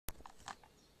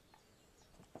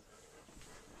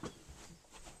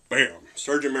Bam!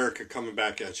 Sergeant America coming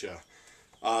back at you.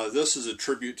 This is a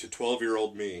tribute to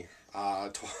 12-year-old me. I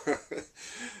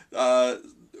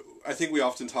think we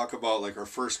often talk about like our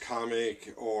first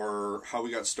comic or how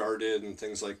we got started and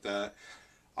things like that.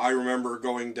 I remember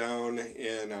going down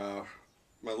in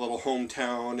my little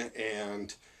hometown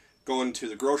and going to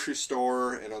the grocery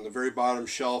store, and on the very bottom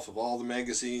shelf of all the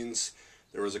magazines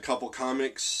there was a couple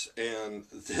comics, and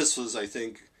this was, I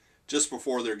think, just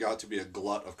before there got to be a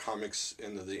glut of comics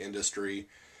into the industry,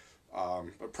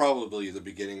 but probably the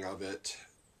beginning of it.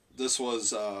 This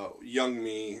was young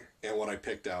me and what I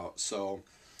picked out. So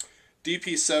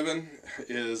DP7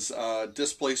 is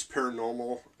Displaced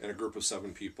Paranormal and a group of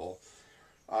 7 people.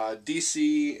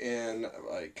 DC in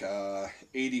like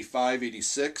 85,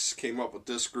 86 came up with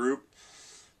this group.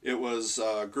 It was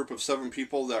a group of 7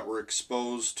 people that were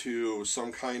exposed to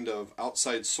some kind of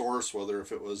outside source, whether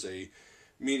if it was a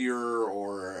meteor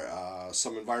or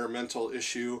some environmental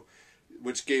issue,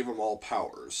 which gave them all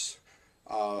powers.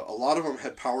 A lot of them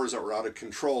had powers that were out of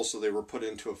control, so they were put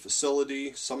into a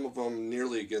facility, some of them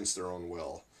nearly against their own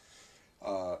will.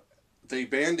 They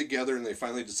band together and they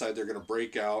finally decide they're going to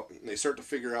break out, and they start to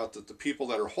figure out that the people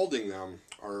that are holding them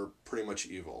are pretty much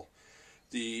evil.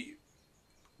 The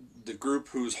group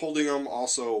who's holding them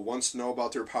also wants to know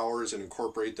about their powers and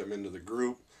incorporate them into the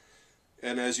group.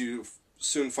 And as you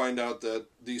soon find out that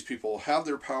these people have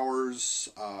their powers,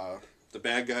 the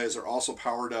bad guys are also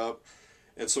powered up.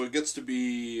 And so it gets to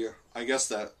be, I guess,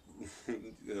 that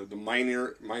the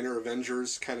minor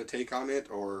Avengers kind of take on it,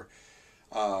 or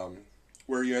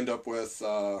where you end up with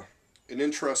an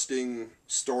interesting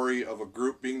story of a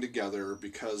group being together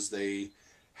because they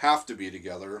have to be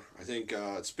together. I think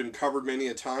it's been covered many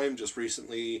a time, just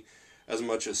recently as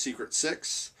much as Secret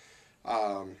Six,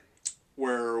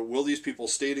 where will these people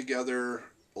stay together?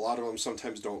 A lot of them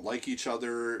sometimes don't like each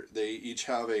other. They each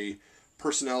have a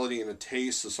personality and a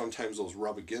taste, so sometimes those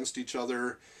rub against each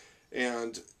other,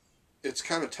 and it's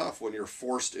kind of tough when you're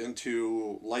forced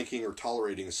into liking or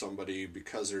tolerating somebody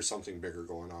because there's something bigger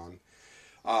going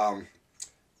on.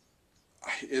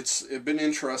 It's been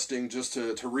interesting just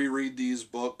to reread these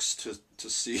books to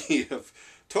see if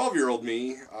 12-year-old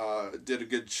me did a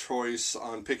good choice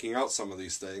on picking out some of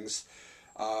these things.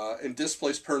 In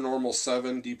Displaced Paranormal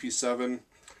 7, DP7,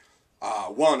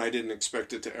 one, I didn't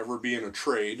expect it to ever be in a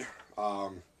trade.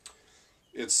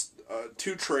 It's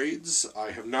 2 trades.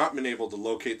 I have not been able to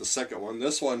locate the second one.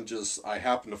 This one just I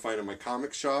happened to find in my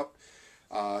comic shop.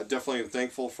 Definitely am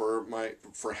thankful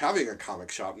for having a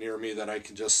comic shop near me that I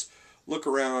can just look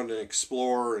around and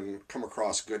explore and come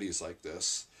across goodies like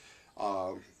this.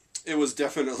 It was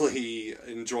definitely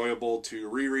enjoyable to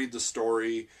reread the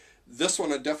story. This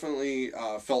one I definitely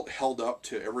felt held up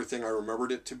to everything I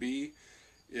remembered it to be.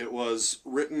 It was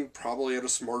written probably at a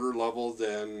smarter level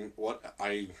than what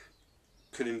I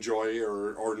could enjoy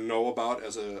or know about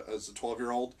as a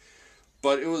 12-year-old.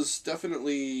 But it was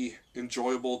definitely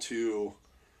enjoyable to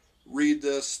read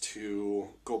this, to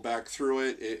go back through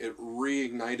it. It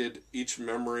reignited each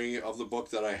memory of the book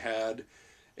that I had.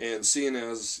 And seeing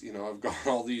as, I've gone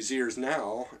all these years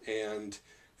now and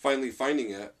finally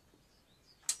finding it,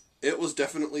 it was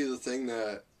definitely the thing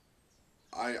that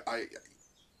I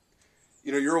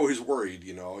you're always worried,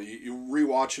 you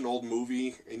rewatch an old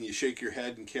movie and you shake your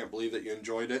head and can't believe that you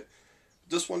enjoyed it.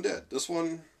 This one did. This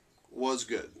one was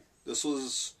good. This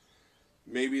was,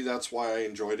 maybe that's why I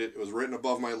enjoyed it. It was written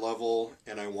above my level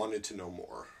and I wanted to know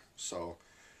more. So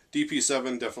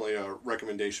DP7, definitely a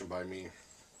recommendation by me.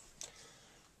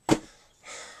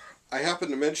 I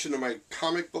happened to mention in my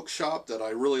comic book shop that I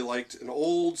really liked an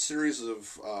old series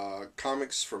of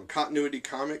comics from Continuity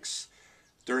Comics.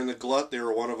 During the glut, they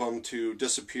were one of them to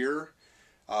disappear.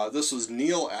 This was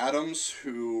Neil Adams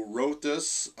who wrote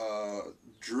this,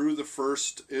 drew the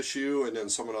first issue, and then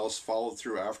someone else followed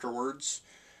through afterwards.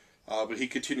 But he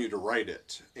continued to write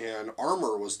it. And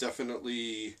Armor was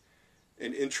definitely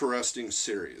an interesting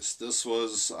series. This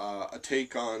was a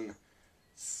take on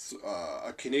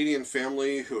a Canadian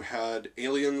family who had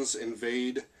aliens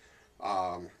invade,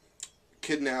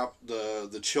 kidnap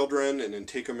the children, and then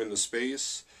take them into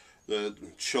space. The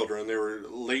children, they were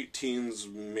late teens,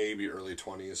 maybe early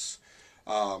 20s.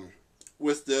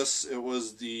 With this, it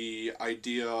was the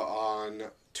idea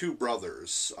on 2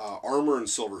 brothers, Armor and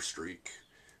Silverstreak,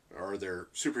 are their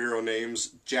superhero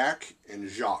names, Jack and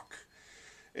Jacques.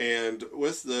 And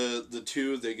with the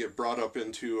 2, they get brought up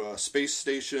into a space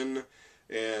station,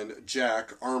 and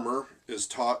Jack, Armor, is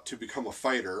taught to become a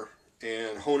fighter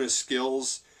and hone his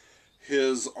skills.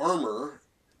 His armor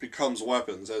becomes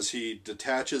weapons as he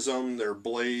detaches them, their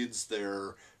blades,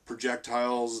 their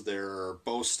projectiles, their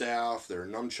bow staff, their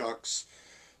nunchucks.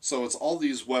 So it's all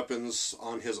these weapons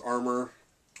on his armor.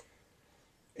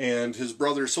 And his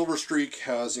brother Silverstreak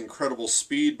has incredible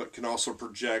speed, but can also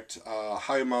project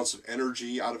high amounts of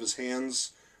energy out of his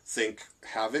hands. Think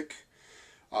Havoc.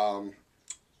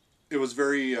 It was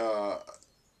very... it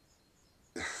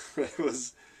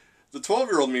was... The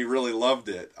 12-year-old me really loved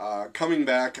it. Coming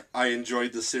back, I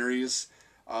enjoyed the series.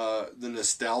 The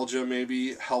nostalgia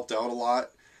maybe helped out a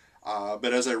lot.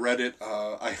 But as I read it,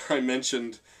 I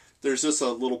mentioned there's just a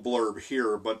little blurb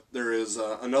here, but there is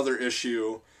another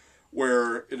issue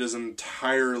where it is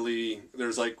entirely,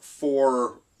 there's like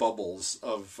 4 bubbles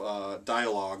of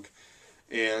dialogue,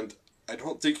 and I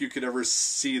don't think you could ever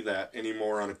see that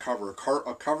anymore on a cover.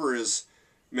 A cover is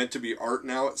meant to be art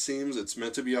now, it seems. It's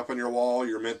meant to be up on your wall.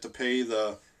 You're meant to pay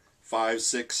the $5,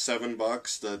 $6,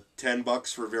 $7, the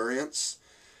 $10 for variants.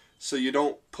 So you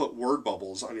don't put word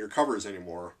bubbles on your covers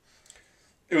anymore.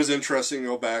 It was interesting to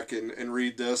go back and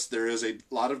read this. There is a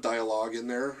lot of dialogue in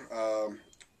there.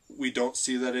 We don't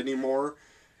see that anymore.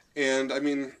 And, I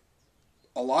mean,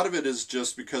 a lot of it is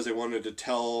just because they wanted to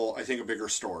tell, I think, a bigger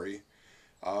story.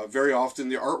 Very often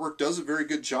the artwork does a very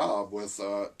good job with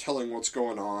telling what's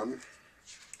going on.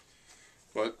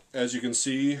 But, as you can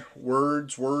see,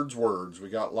 words, words, words. We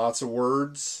got lots of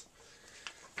words.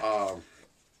 But,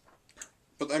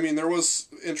 I mean, there was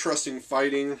interesting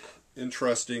fighting,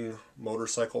 interesting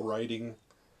motorcycle riding.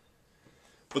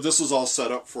 But this was all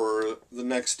set up for the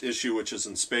next issue, which is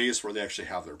in space, where they actually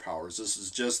have their powers. This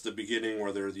is just the beginning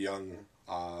where they're the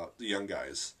young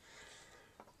guys.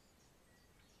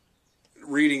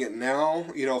 Reading it now,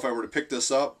 you know, if I were to pick this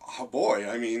up, oh boy,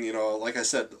 I mean, you know, like I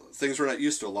said, things we're not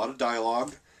used to. A lot of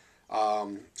dialogue.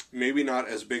 Maybe not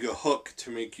as big a hook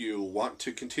to make you want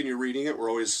to continue reading it. We're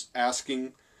always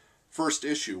asking, first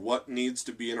issue, what needs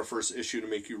to be in a first issue to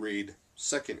make you read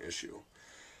second issue?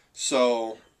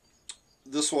 So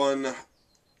this one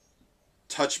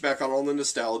touched back on all the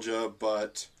nostalgia,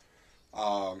 but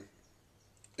and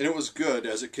it was good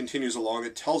as it continues along.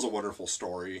 It tells a wonderful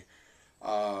story,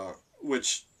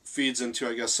 which feeds into,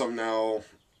 I guess, some now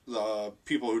the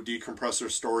people who decompress their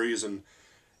stories and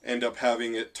end up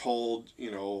having it told, you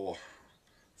know,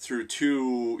 through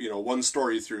one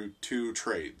story through 2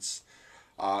 trades.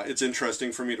 It's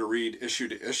interesting for me to read issue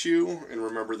to issue and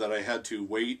remember that I had to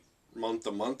wait month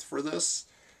to month for this.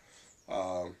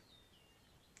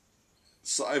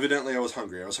 So evidently I was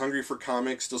hungry. I was hungry for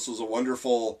comics. This was a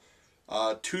wonderful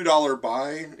 $2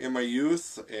 buy in my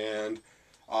youth, and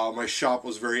my shop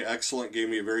was very excellent, gave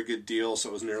me a very good deal, so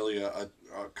it was nearly a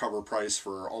cover price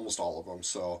for almost all of them.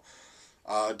 So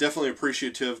definitely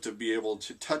appreciative to be able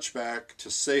to touch back,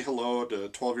 to say hello to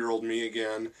 12-year-old me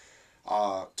again,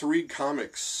 to read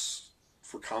comics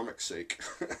for comics' sake.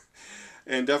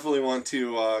 And definitely want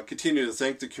to continue to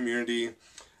thank the community.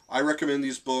 I recommend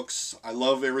these books. I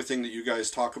love everything that you guys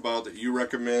talk about, that you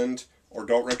recommend or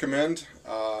don't recommend.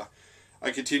 I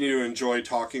continue to enjoy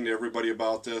talking to everybody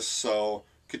about this, so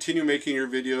continue making your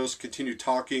videos, continue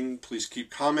talking, please keep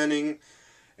commenting,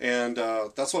 and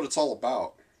that's what it's all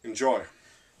about. Enjoy.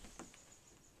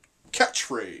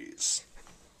 Catchphrase.